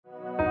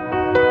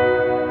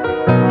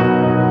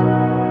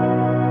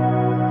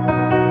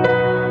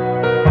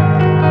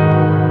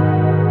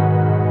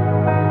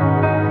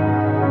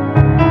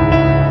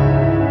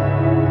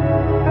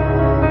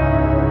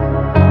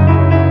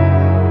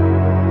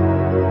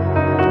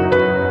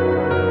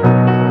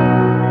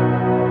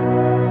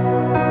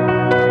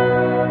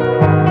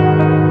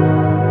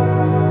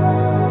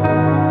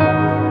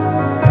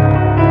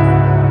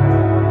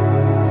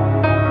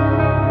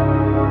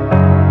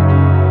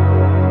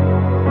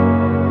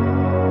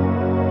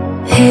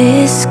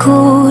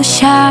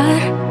escuchar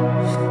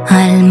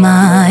al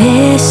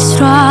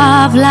maestro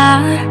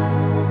hablar.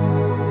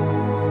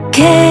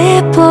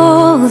 ¿Qué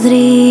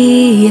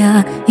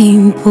podría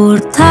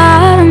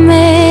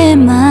importarme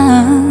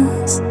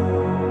más?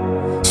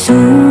 Su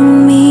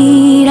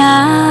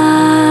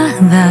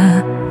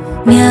mirada,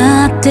 mi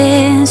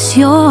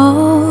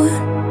atención,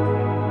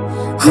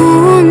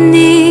 un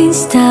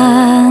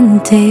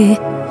instante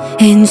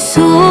en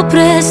su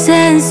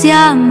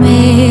presencia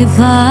me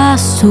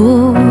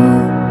bastó.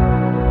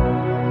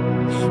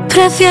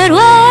 Prefiero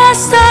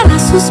estar a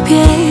sus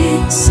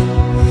pies,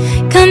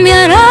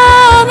 cambiará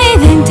mi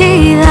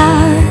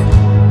identidad.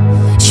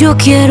 Yo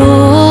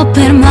quiero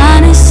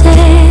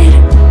permanecer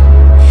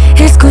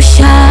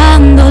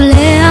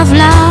escuchándole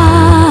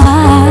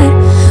hablar.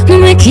 No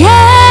me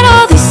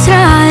quiero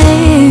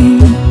distraer,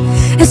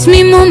 es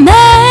mi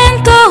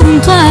momento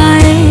junto a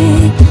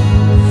él.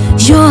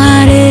 Yo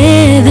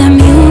haré de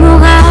mí un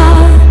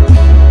hogar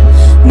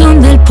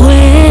donde él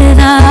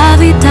pueda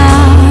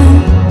habitar,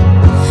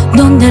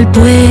 donde él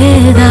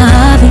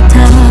pueda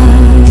habitar.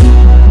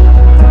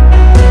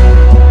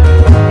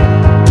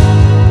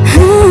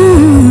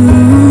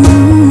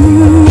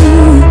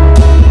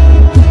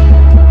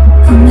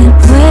 Donde él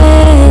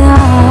pueda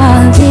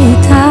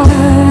habitar.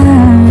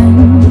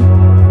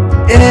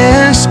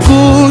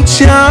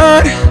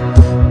 Escuchar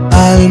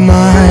al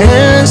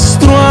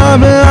maestro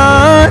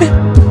hablar.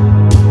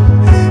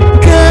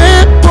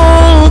 ¿Qué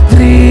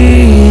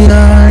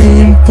podría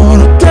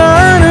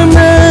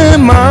importarme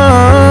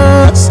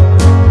más?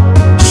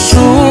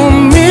 Su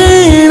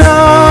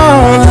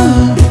mirada,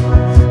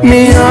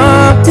 mi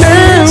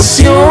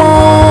atención,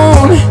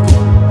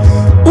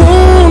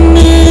 un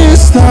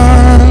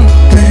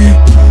instante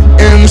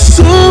en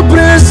su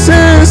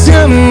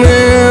presencia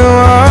me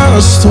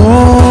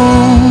bastó.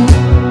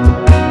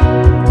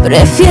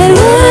 Prefiero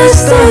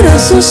estar a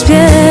sus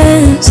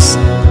pies,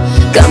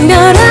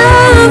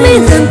 cambiará mi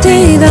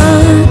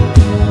identidad.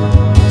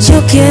 Yo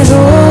quiero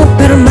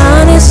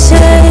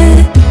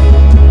permanecer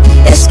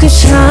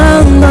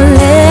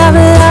escuchándole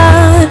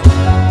hablar.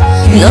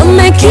 No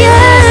me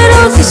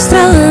quiero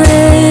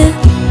distraer,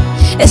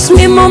 es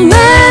mi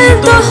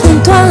momento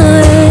junto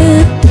a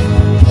él.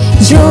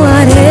 Yo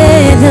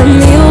haré de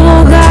mi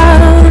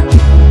hogar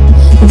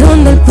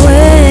donde él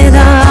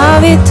pueda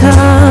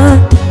habitar,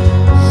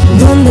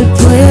 donde él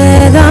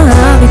pueda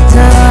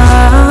habitar.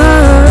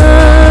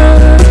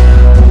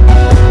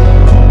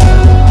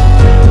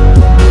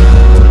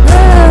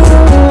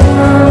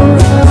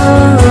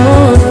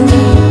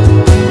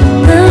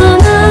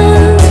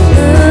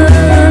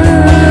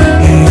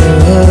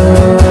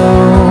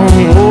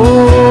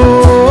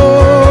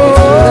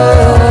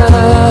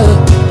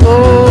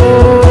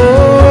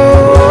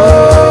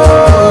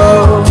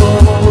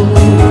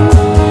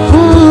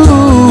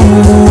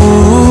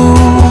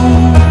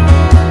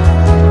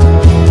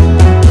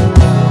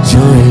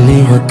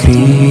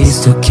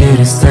 Cristo,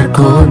 quiero estar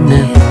con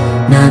él,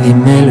 nadie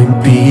me lo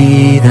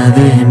impida,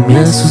 déjeme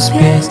a sus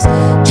pies.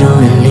 Yo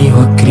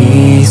elijo a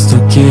Cristo,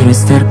 quiero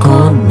estar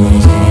con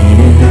él.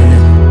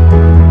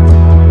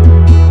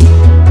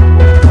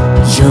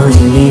 Yo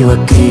elijo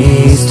a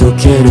Cristo,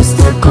 quiero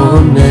estar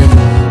con él,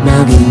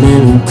 nadie me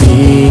lo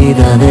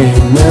impida,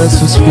 déjeme a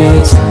sus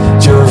pies.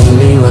 Yo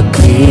elijo a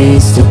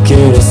Cristo,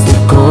 quiero estar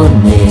con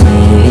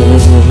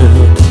él.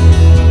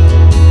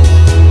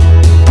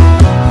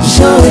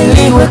 Yo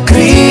elijo a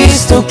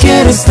Cristo,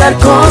 quiero estar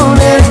con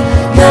él,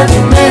 nadie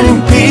me lo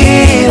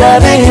impida,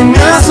 déjeme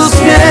a sus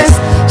pies.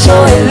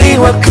 Yo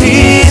elijo a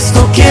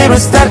Cristo, quiero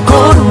estar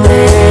con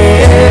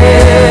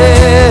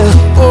él.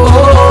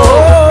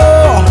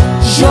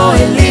 Yo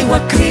elijo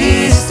a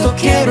Cristo,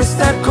 quiero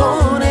estar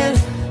con él,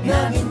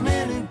 nadie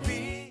me lo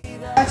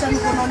impida. Acha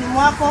mikononi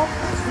mwako,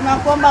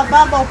 tunakuomba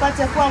Baba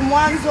upate kuwa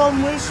mwanzo,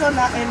 mwisho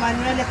na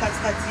Emanuele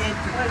katikati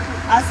yetu.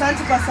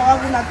 Asante kwa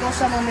sababu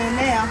unatosha na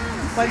unaenea.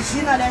 Kwa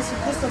jina la Yesu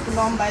Kristo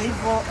tunaomba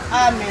hivyo.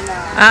 Amen.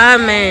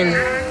 Amen.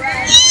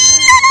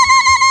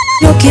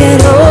 Yo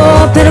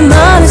quiero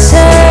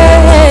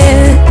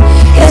permanecer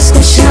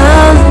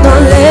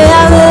escuchándole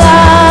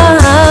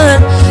hablar.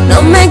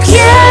 No me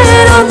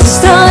quiero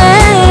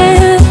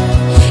distraer,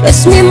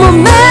 es mi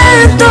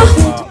momento.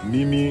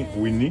 Mimi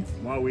Winnie.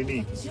 Moi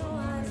Winnie.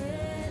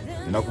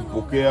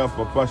 Ninakupokea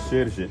Papa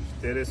Serge.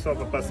 Tereso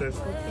Papa Serge.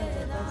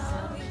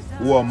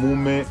 Uwa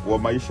mume wa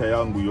maisha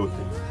yangu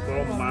yote.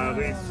 Comme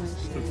mari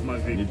toute ma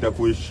vie.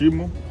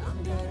 Nitakuheshimu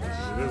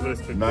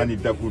na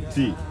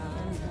nitakutii.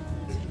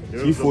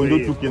 Kifo ndio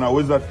tu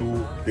kinaweza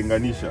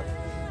tutenganisha.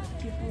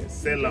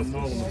 C'est la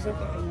mort nous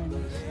sépare.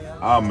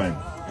 Amen.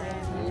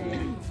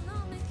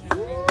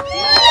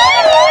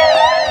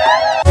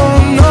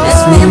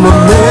 Es mi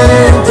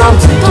momento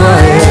junto a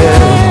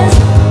él.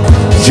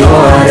 Yo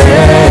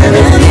haré de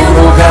mi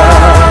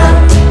hogar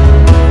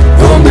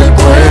donde él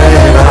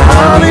pueda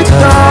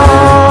habitar.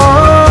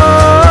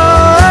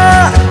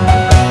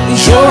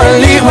 Yo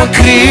elijo a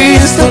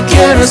Cristo,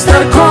 quiero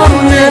estar con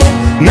él,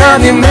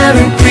 nadie me lo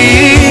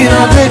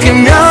impida,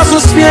 déjeme a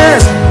sus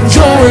pies.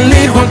 Yo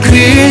elijo a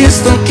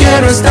Cristo,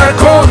 quiero estar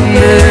con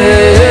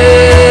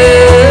él.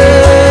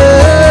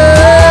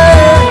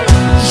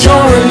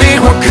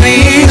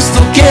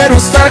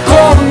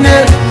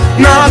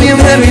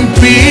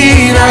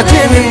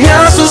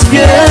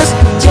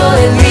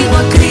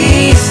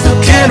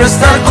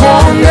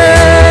 con él.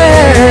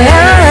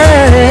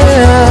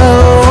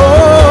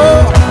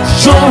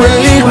 Yo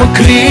elijo a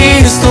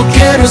Cristo,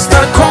 quiero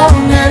estar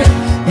con él,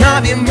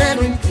 nadie me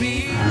lo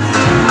impide.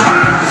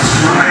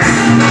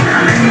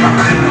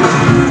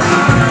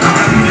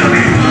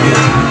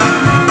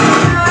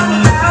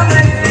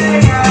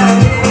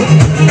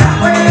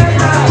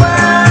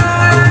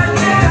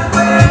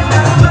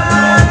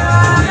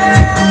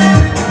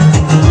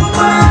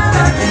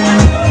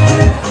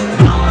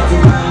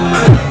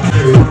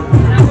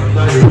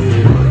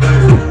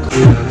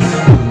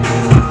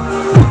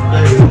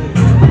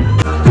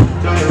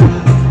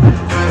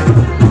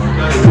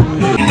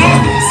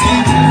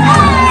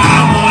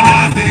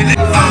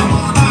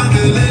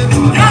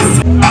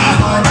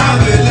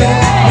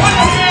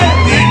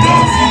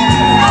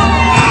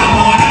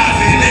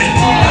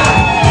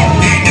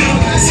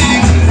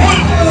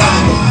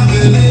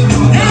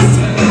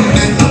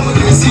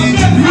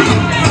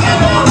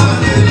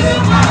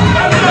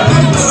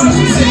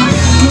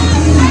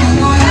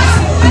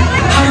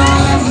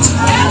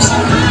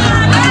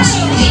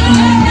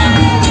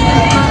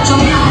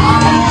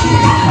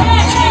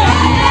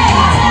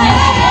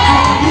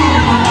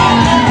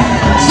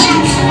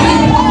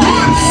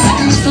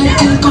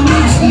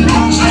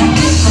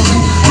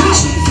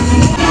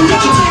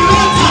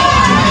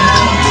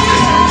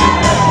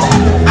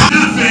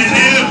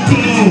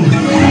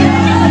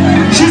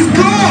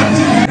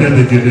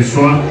 Le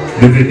choix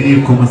de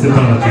venir commencer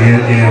par la prière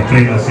et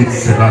après la suite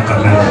sera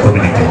quand même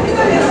communiqué.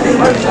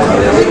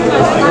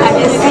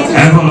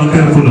 Un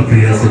volontaire pour la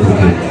prière, s'il vous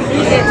plaît.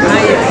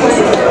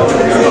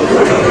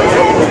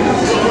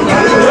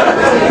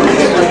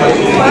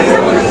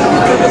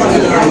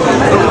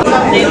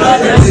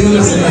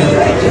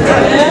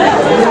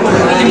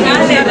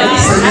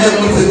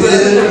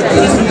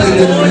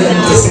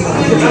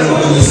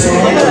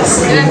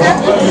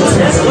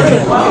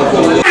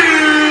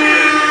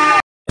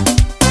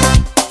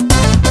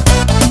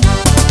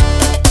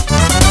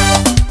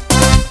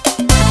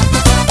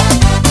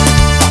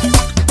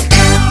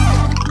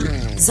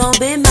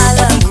 Zombie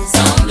malade,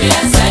 zombie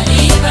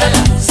azali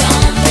malade,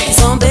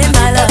 zombie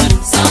malade,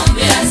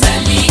 zombie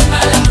azali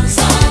malade,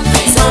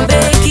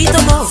 zombie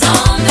kitoko,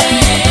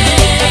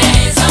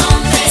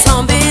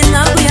 zombie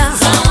nabuya,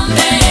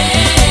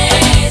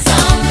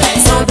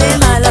 zombie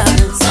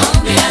malade,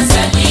 zombie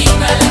azali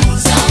malade,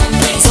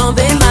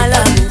 zombie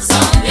malade,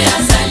 zombie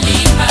azali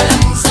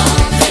malade,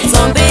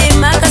 zombie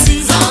makasi,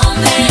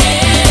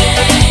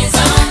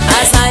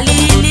 azali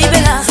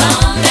libela.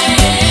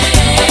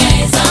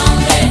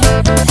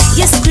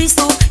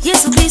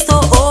 Yesu Kristo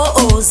oh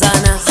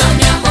Hosanna.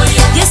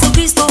 Yesu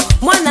Kristo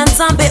mwana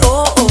nzambe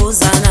oh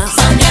Hosanna.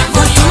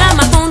 Kutula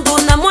matondo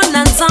na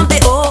mwana nzambe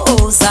oh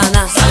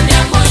Hosanna.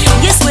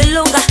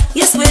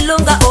 Yesu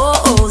elonga oh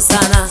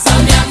Hosanna.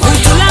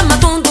 Kutula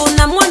matondo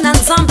na mwana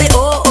nzambe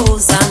oh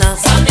Hosanna.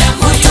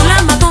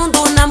 Kutula matondo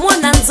na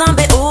mwana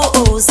nzambe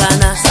oh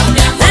Hosanna.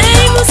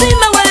 Hey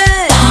muzima we.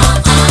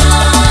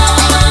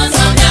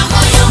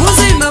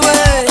 Muzima we.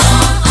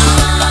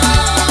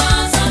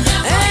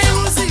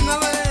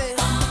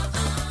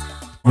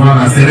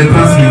 Voilà, c'est le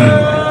principe.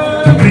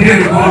 Tu priez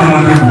le corps dans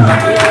la main.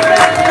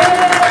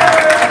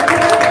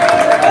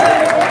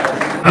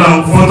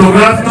 Alors,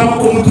 photographe, kama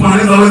kwa mtu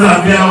maneza weza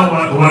ambia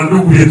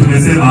wandugu yetu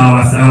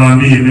mesema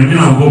waambie, mimi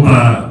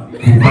naogopa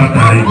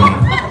kupata hivyo.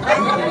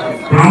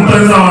 Kuna mtu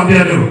anaweza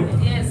waambia leo?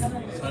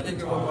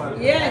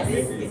 Yes.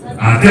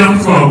 Kila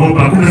mtu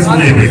anaogopa, kumbe siku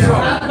ile pekee.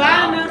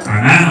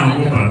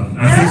 Anaogopa.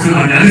 Asisi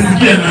na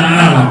alisikia na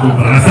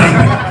anaogopa.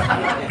 Asante.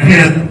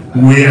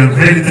 We are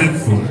very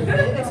thankful.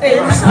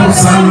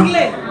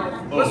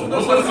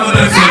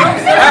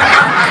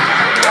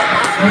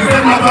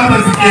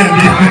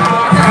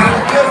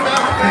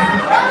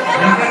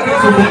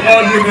 For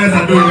all you guys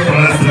are doing for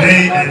us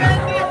today, and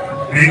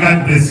may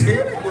God bless you.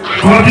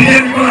 For the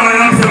end, we're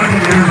going to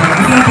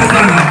asante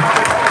sana.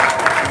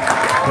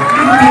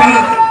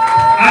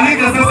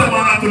 Alika sasa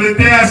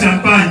wanatuletea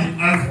champagne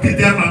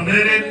akipitia hapa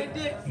mbele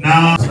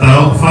na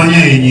tutafanya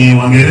yenye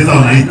Waingereza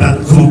wanaita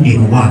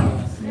 2-in-1.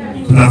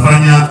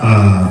 Tutafanya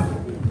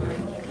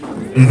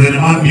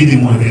événement mbili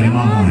mwa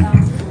événement moja.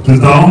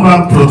 Tutaomba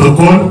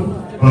protocol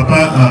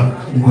papa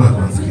ngoja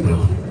kwanza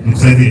kidogo.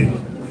 Nikusaidie.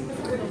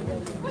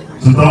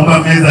 Tutaomba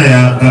meza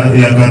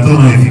ya gato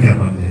na ifike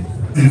hapa mbele.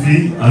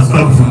 Hivi asita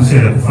kufundisha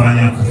ya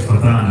kufanya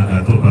kufuatana na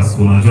gato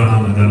basi unajua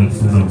namna gani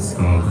kufunza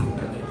msika wako.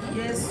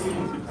 Yes.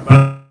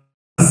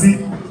 Basi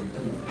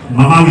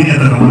mama Winnie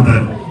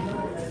atakamata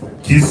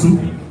kisu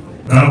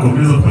kama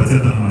komeza kupatia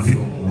hata na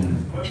mafiko.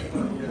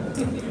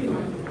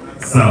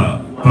 Sawa.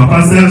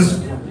 Papa Serge,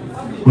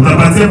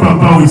 utapatia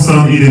papa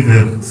Wilson ile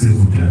verre s'il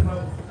vous plaît.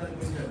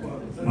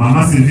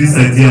 Maman Sylvie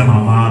ça dit à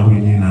maman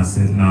Winnie na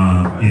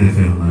ile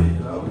verre là.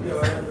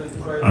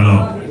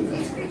 Alors,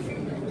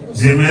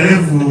 j'aimerais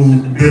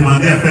vous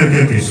demander à faire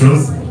quelque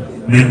chose,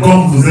 mais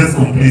comme vous êtes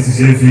complices,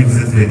 j'ai vu que vous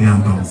êtes venus en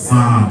dansant,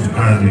 en tout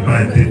cas, le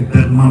pas été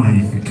tellement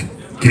magnifique,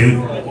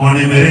 qu'on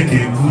aimerait que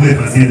vous le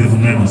fassiez de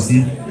vous-même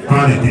aussi,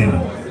 par le thème,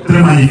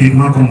 très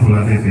magnifiquement comme vous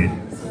l'avez fait.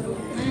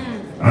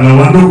 Alors,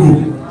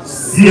 Wandogu,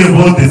 sie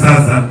wote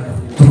sasa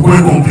tukue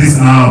complice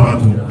na hao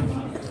watu.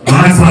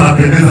 Maana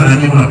wanapendeza na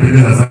nyinyi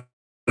mnapendeza sana.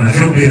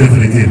 J'ai oublié de vous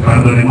le dire,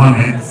 pardonnez-moi,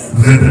 mais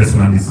vous êtes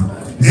resplendissants.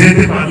 J'ai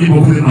été parmi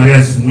beaucoup de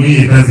mariages aux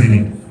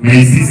États-Unis, mais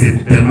ici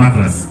c'est tellement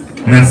classe.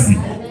 Merci.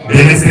 De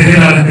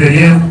l'extérieur à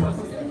l'intérieur,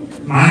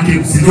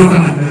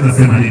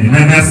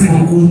 mais merci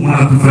beaucoup,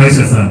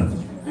 mnatufurahisha sana.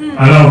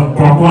 Alors,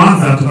 kwa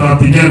kwanza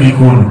tutawapigia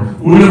mikono.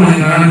 Ule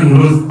mwenye rangi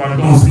mlozi,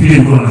 pardon, usipige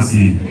mikono na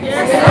si.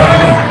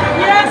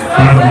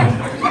 Pardon.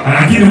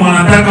 Lakini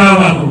mwanataka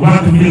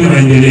watu vile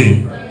waendelee.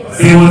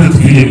 Sisi wote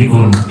tupige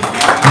mikono.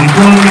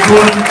 Mikono.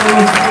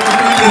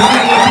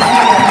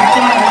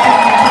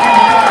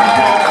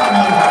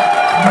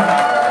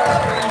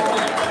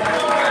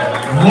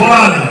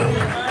 Voilà.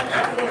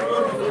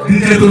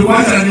 DJ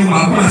tulikuacha nyuma,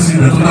 hakuna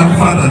shida,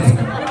 tutakufuata tu.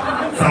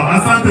 Sawa,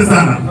 asante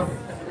sana.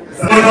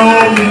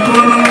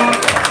 Mikono.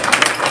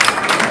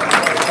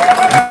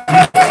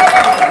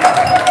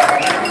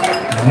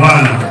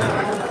 Voilà.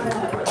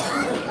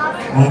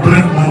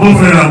 Mon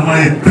frère à moi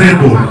est très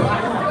beau.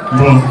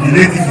 Bon, il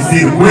est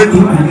difficile. Où est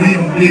tout pour lui?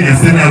 Il y a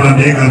ces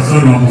des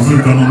garçons, on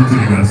mesure comment tous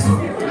les garçons.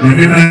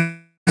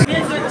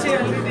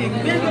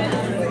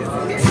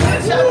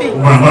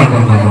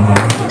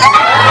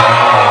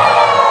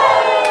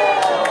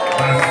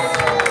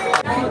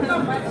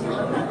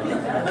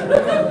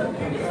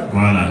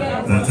 Voilà,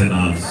 that's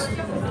enough.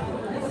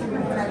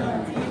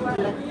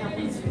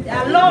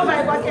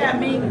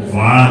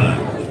 Voilà.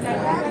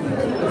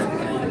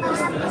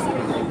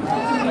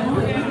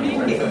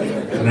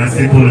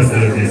 Merci pour le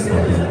service.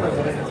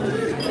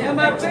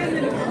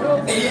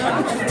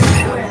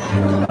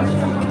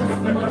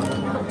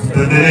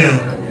 Tutaendelea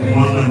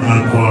mwana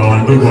na kwa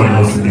wandugu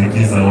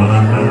wanaosindikiza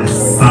wanang'ara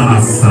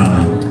sana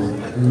sana.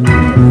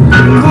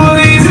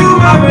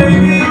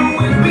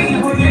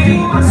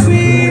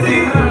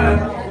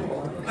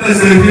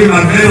 Servir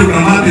na vero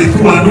kamate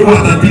tu wandugu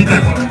watapita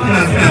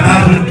kila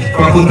tatu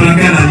kwa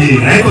kutrangia na nyinyi.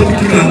 Haiko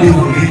tukika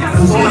nguvu.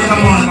 Kusona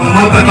kama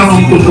wanataka kama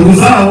mtoto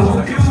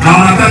zao na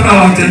wanataka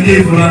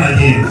wachangie fulana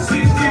nyinyi.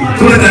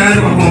 Tuwe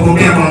tayari kwa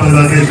kuwapokea kwa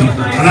wazazi wetu.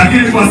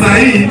 Lakini kwa saa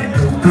hii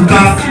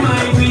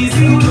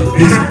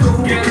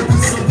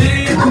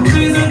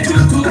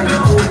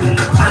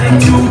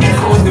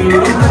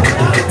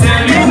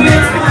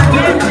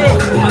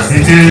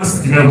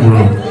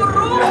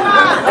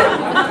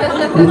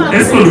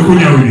est-ce que le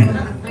Kounia oui?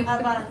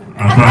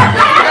 Avant.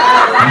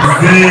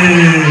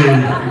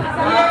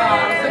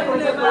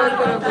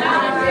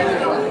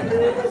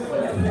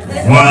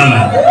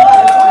 Voilà.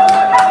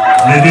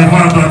 Les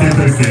devoirs doivent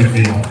être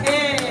servis.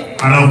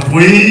 Alors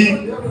puis,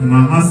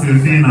 maman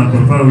Sylvie na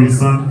papa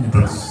Wilson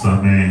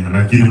mtatusamehe,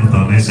 lakini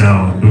mtaonesha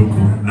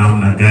wandugu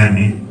namna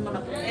gani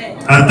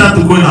hata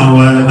tuko na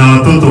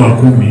watoto wa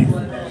 10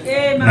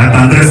 na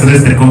tendresse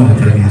reste comme un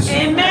premier.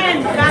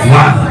 Amen.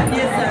 Voilà.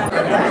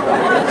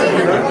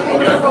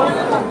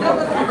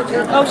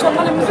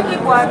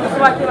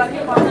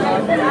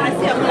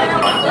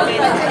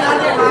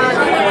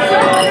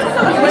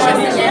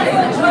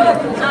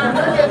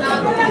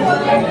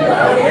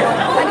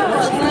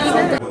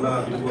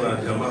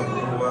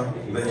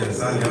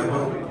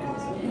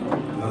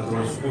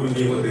 tunashukuru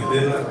nyinyi wote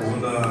tena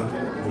kuona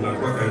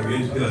mnakuwa karibu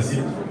yetu kila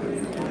siku.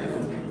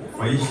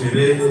 Kwa hii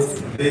sherehe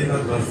tena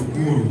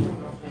tunashukuru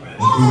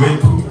mkuu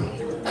wetu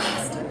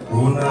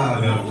kuona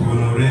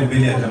tuonore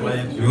mbele ya jamaa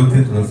yetu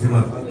yote, tunasema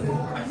asante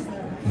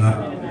na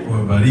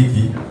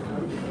kuwabariki.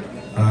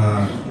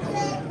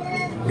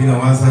 Mimi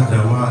nawaza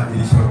jamaa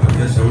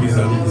ilishawapatia shauri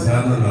za mingi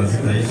sana na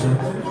zitaisha.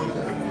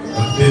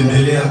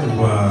 Tutaendelea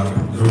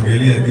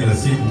kuwajogelea kila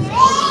siku.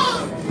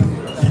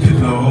 Kitu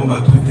tunaomba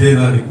tu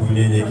tena ni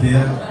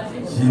kunyenyekea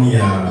chini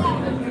ya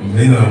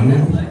neno la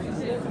Mungu.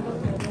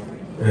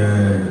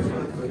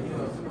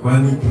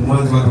 Kwani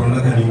mwanzo watu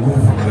wanataka ni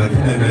nguvu,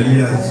 lakini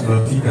angalia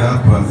tunafika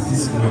hapa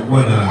sisi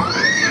tumekuwa na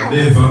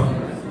neva.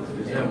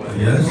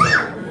 Yes.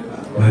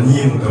 Na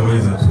nyinyi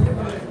mtaweza tu.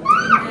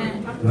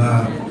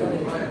 Na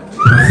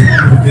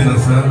tunashukuru tena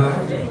sana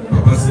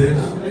Papa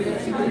Serge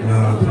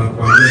na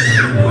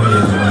tunakuambia karibu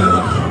ndani ya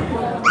jamii.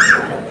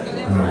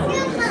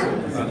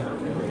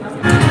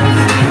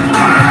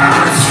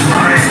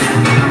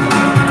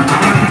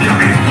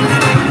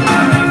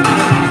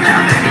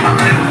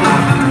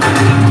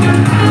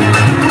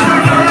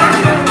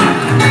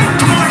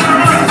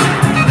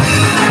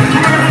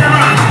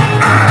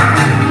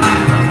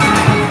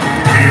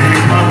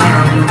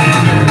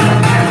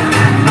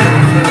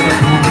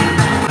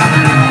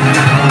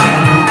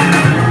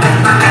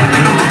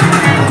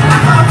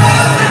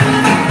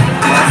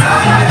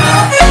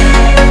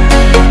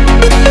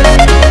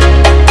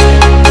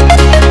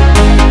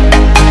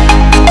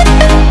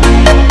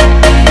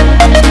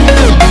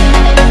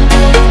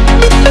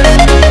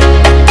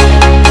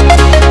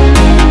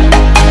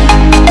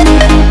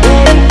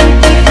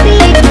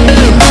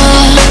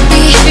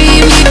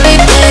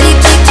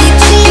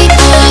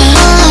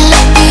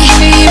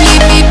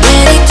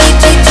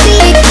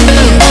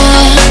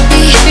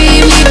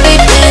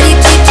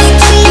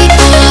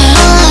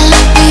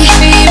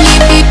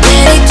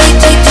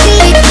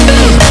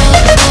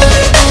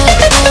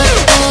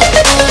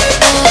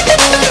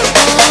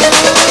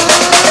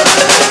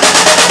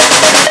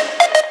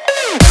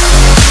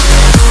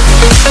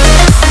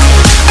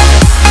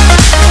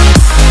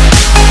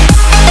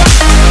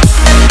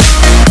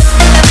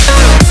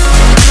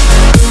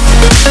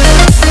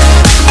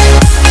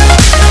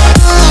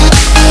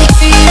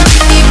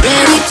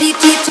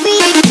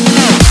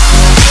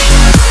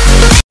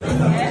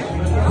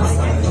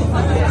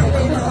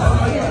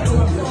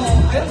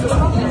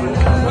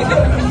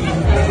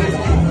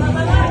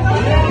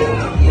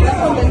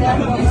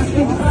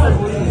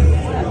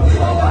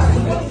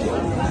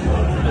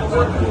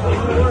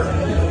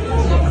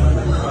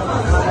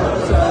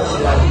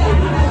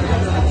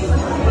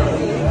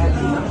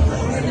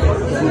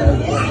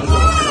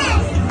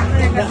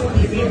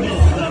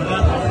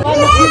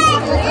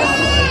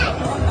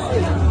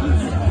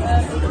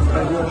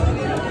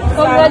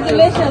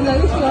 Congratulations, I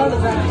wish you all the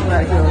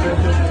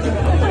best.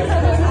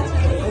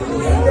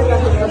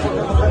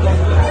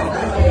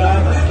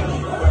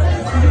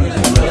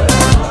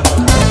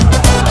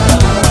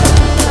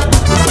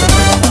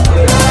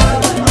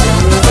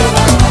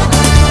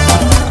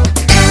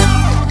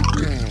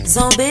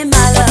 Zombie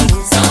malade,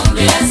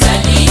 zombie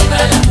azali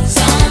bala,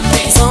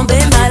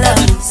 zombie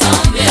malade,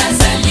 zombie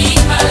azali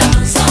bala,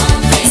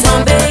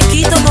 zombie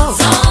kitoko,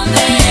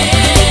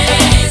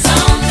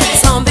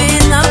 zombie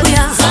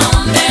nabuya,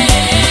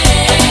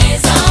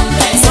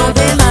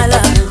 zombie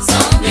malade,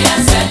 zombie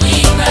azali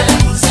bala,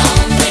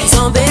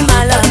 zombie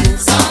malade,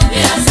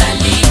 zombie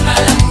azali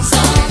bala,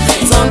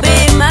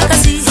 zombie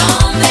makasi,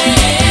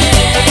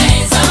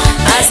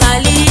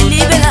 azali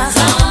libela.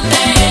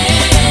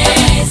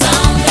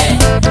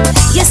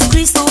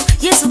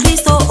 Yesu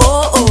Kristo,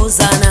 oh oh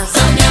zana.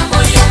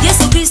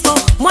 Yesu Kristo,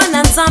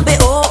 mwana nzambe,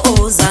 oh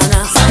oh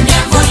zana.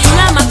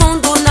 Mutula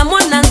matondo na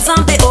mwana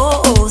nzambe,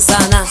 oh oh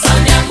zana.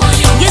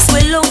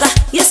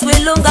 Yesu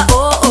elonga,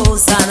 oh oh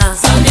zana.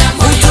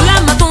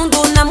 Mutula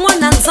matondo na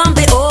mwana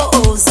nzambe, oh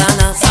oh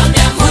zana.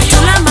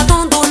 Mutula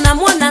matondo na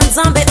mwana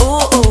nzambe,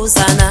 oh oh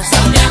zana.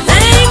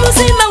 Hey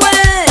muzima we.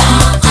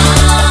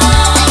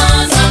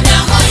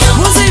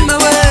 Muzima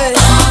we.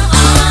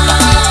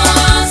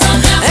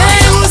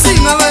 Hey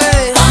muzima we.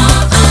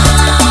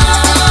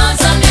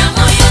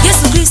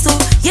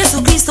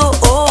 Yesu Kristo,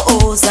 oh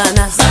oh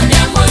zana.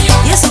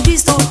 Yesu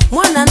Kristo,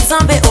 mwana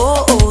nzambe,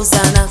 oh oh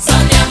zana.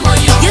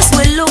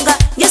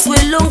 Yesu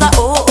elonga,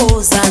 oh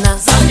oh zana.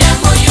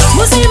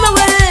 Muzima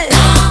we.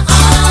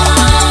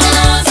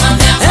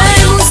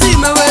 Hey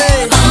muzima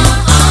we.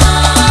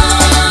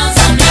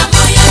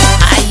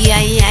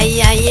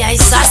 Ay,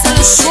 sasa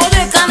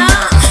lushode kana.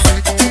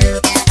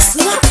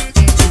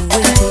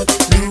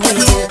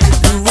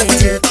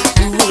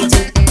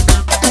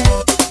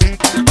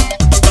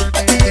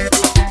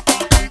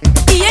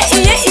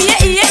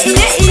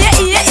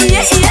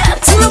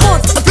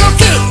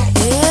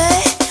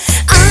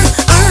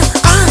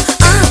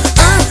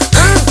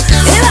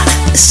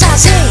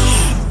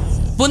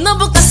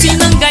 Bonabo kasi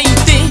nang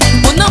gaite,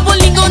 bonabo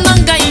lingo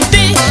nang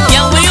gaite,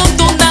 Yahweh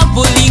ontonda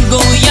bolingo,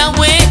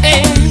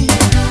 Yahweh.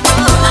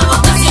 Bonabo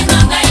kasi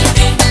nang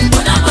gaite,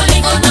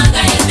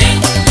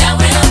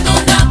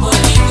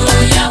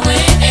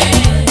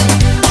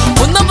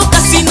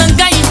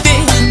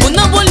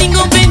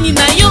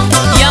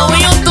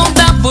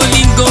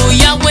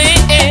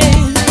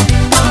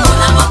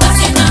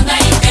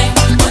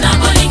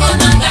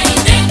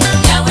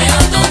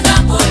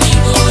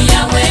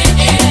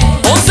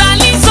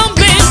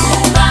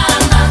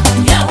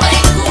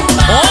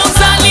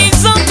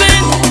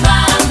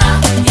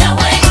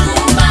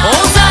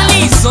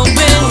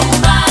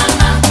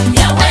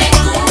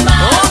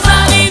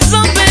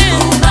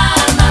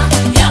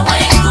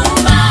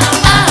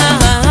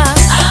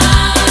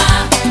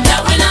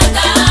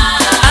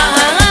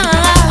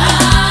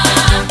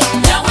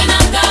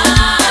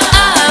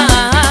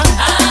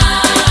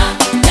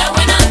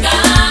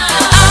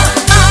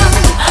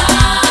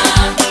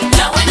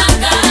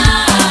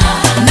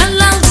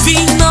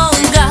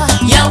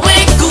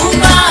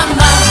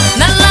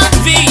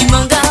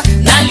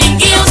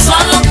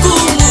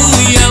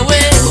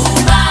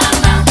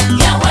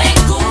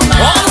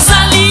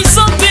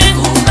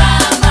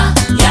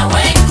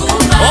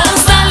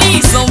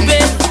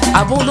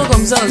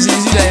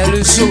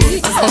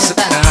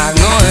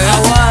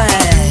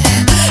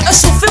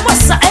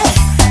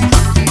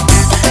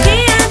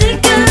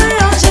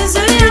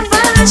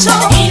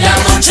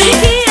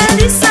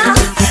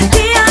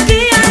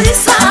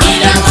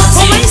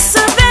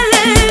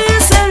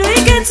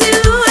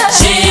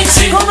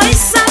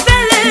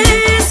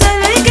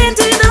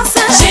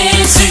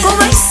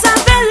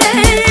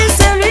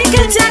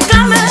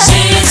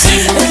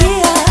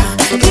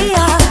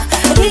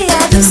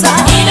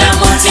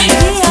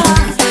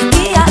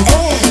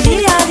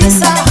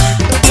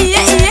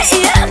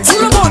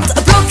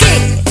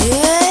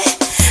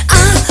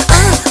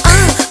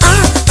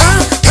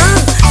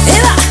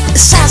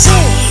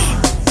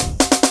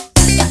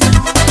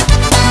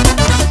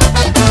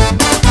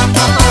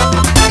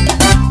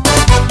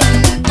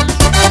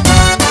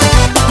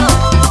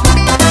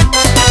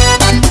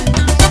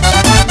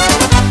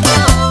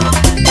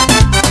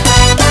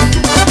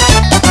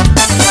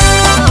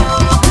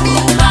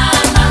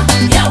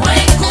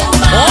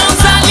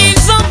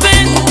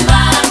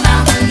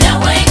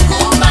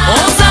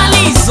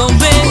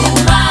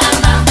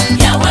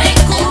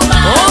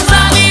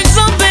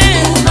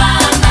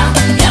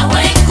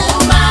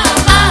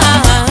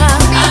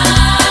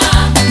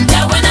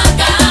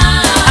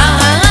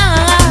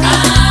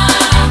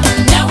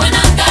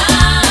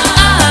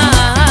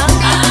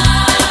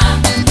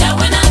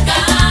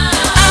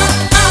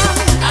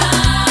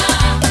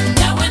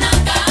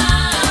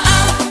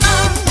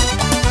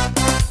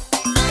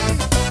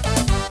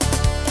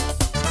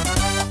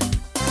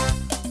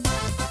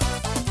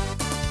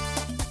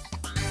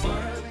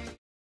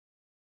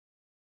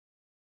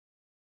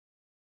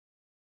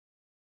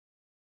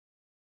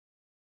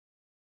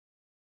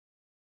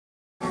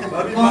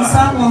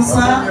 Bonsoir,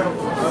 bonsoir.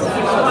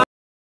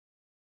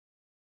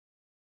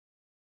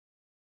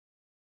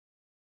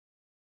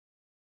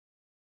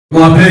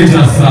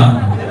 Wabeja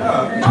sana.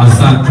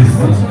 Asante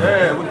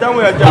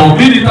sana.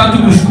 Mimi nitaka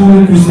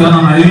kushukuru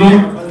kuhusiana na hilo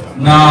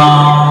na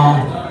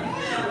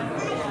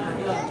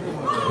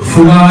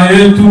furaha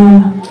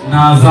yetu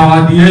na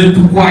zawadi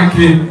yetu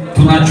kwake.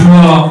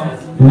 Tunajua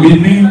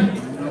Winnie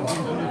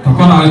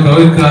tutakuwa na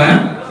weka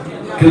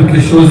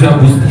quelque chose à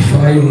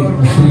justify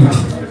mfriti.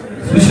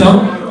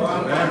 Sio?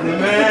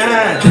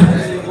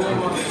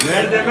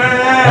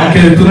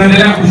 Okay,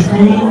 tunaendelea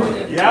kushukuru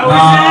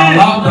na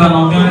labda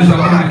naongeza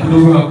kuna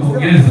kidogo ya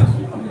kuongeza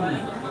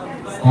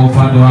kwa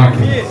upande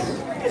wake.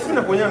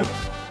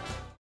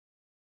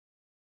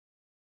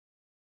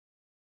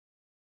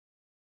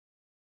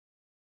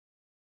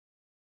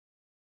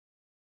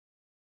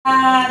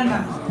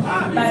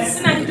 Basi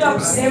sina kitu ya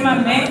kusema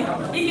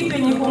hiki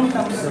penye kwa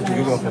mtakusema.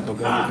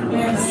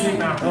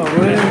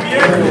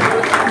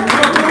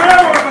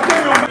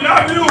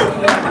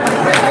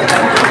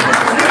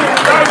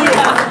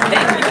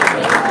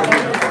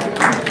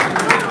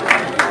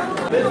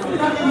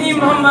 Ni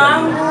mama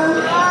yangu,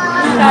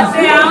 ni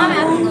tate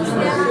yangu,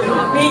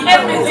 ni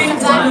everything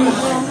to me.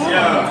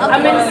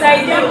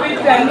 Amenisaidia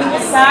vitu vya mingi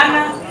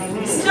sana.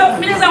 Sio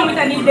mimi naweza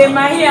kumwita ni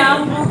dema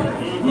yangu,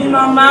 ni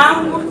mama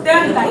yangu,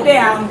 tena ni tate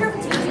yangu.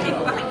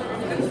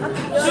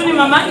 Sio ni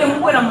mama yake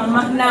mkwe na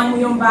mama na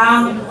mjomba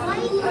wangu.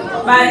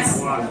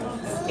 Basi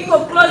iko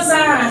close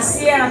sana na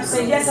sie,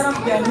 anatusaidia sana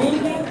kwa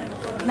mingi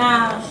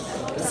na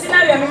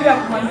sina vya mimi vya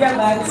kumwambia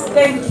basi.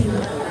 Thank you.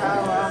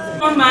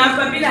 Mama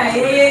hapa bila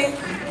yeye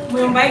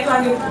mjomba wetu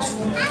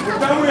angekuchunga.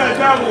 Utamu ya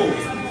ajabu.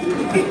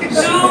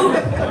 Sio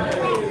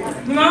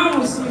ni mama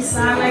mzuri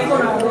sana, iko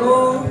na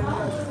roho,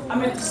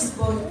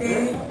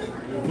 ametusipote,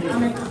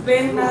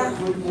 ametupenda,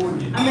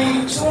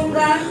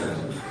 amenichunga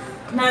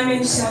na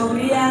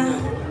amenishauria.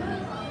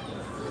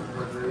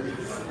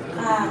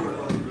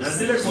 Na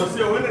zile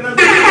kosea uende nazo.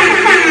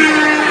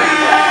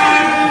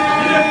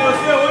 Zile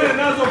kosea uende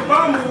nazo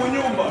pamu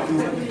nyumba.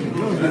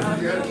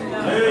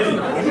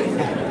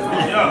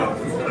 Yeah.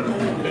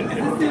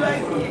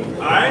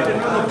 Aende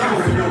nazo pamu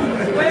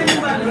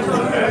nyumba.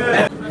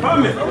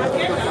 Pame.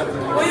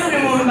 Huyu ni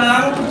mama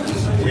wangu.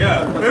 Yeah.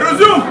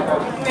 Resume.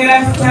 Ni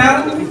rafiki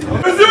yangu.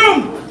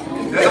 Resume.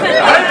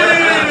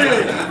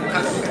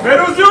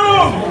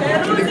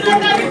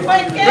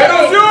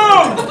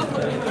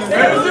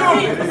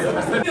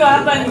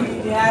 Hapa ni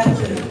bibi yake.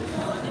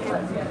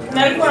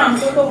 Na alikuwa na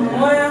mtoto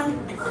mmoja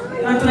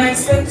na tuna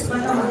expect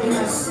kupata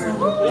mwingine soon.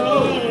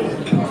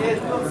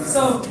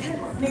 So,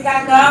 ni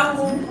kaka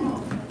yangu.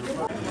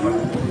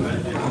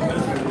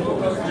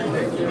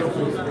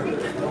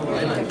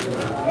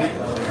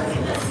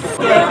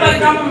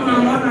 Kama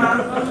mnaona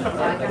hapa.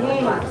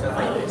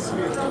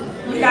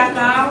 Ni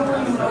kaka yangu,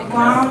 ni mdogo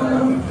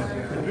wangu.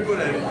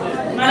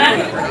 Maana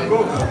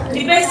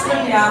ni best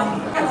friend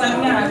yangu.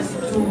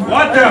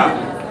 Water.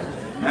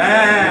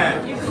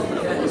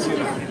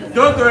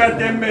 Toto ya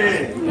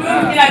tembe.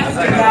 Bila kitu.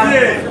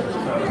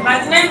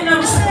 Maana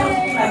tunamshukuru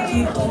kila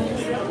kitu.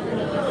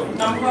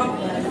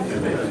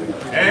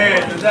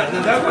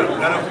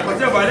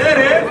 Anakupatia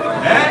balere,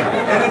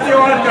 anatia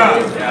wata.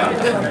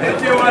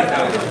 Anatia wata.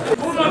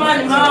 Mama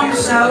ni mama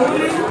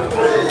mshauri.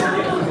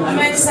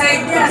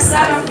 Amenisaidia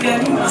sana kwa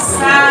mingi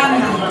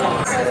sana.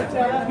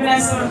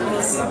 Bila sema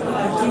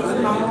kila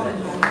kitu mama.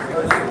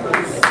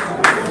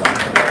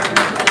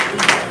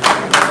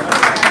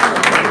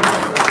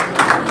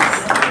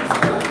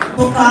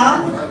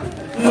 Papa,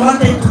 we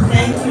wanted to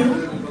thank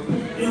you.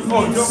 You've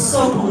been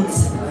so good.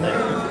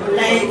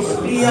 Like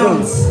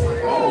beyond.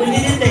 We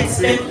didn't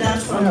expect that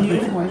from you.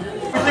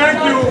 Thank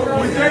you.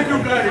 We thank you,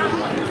 Gary.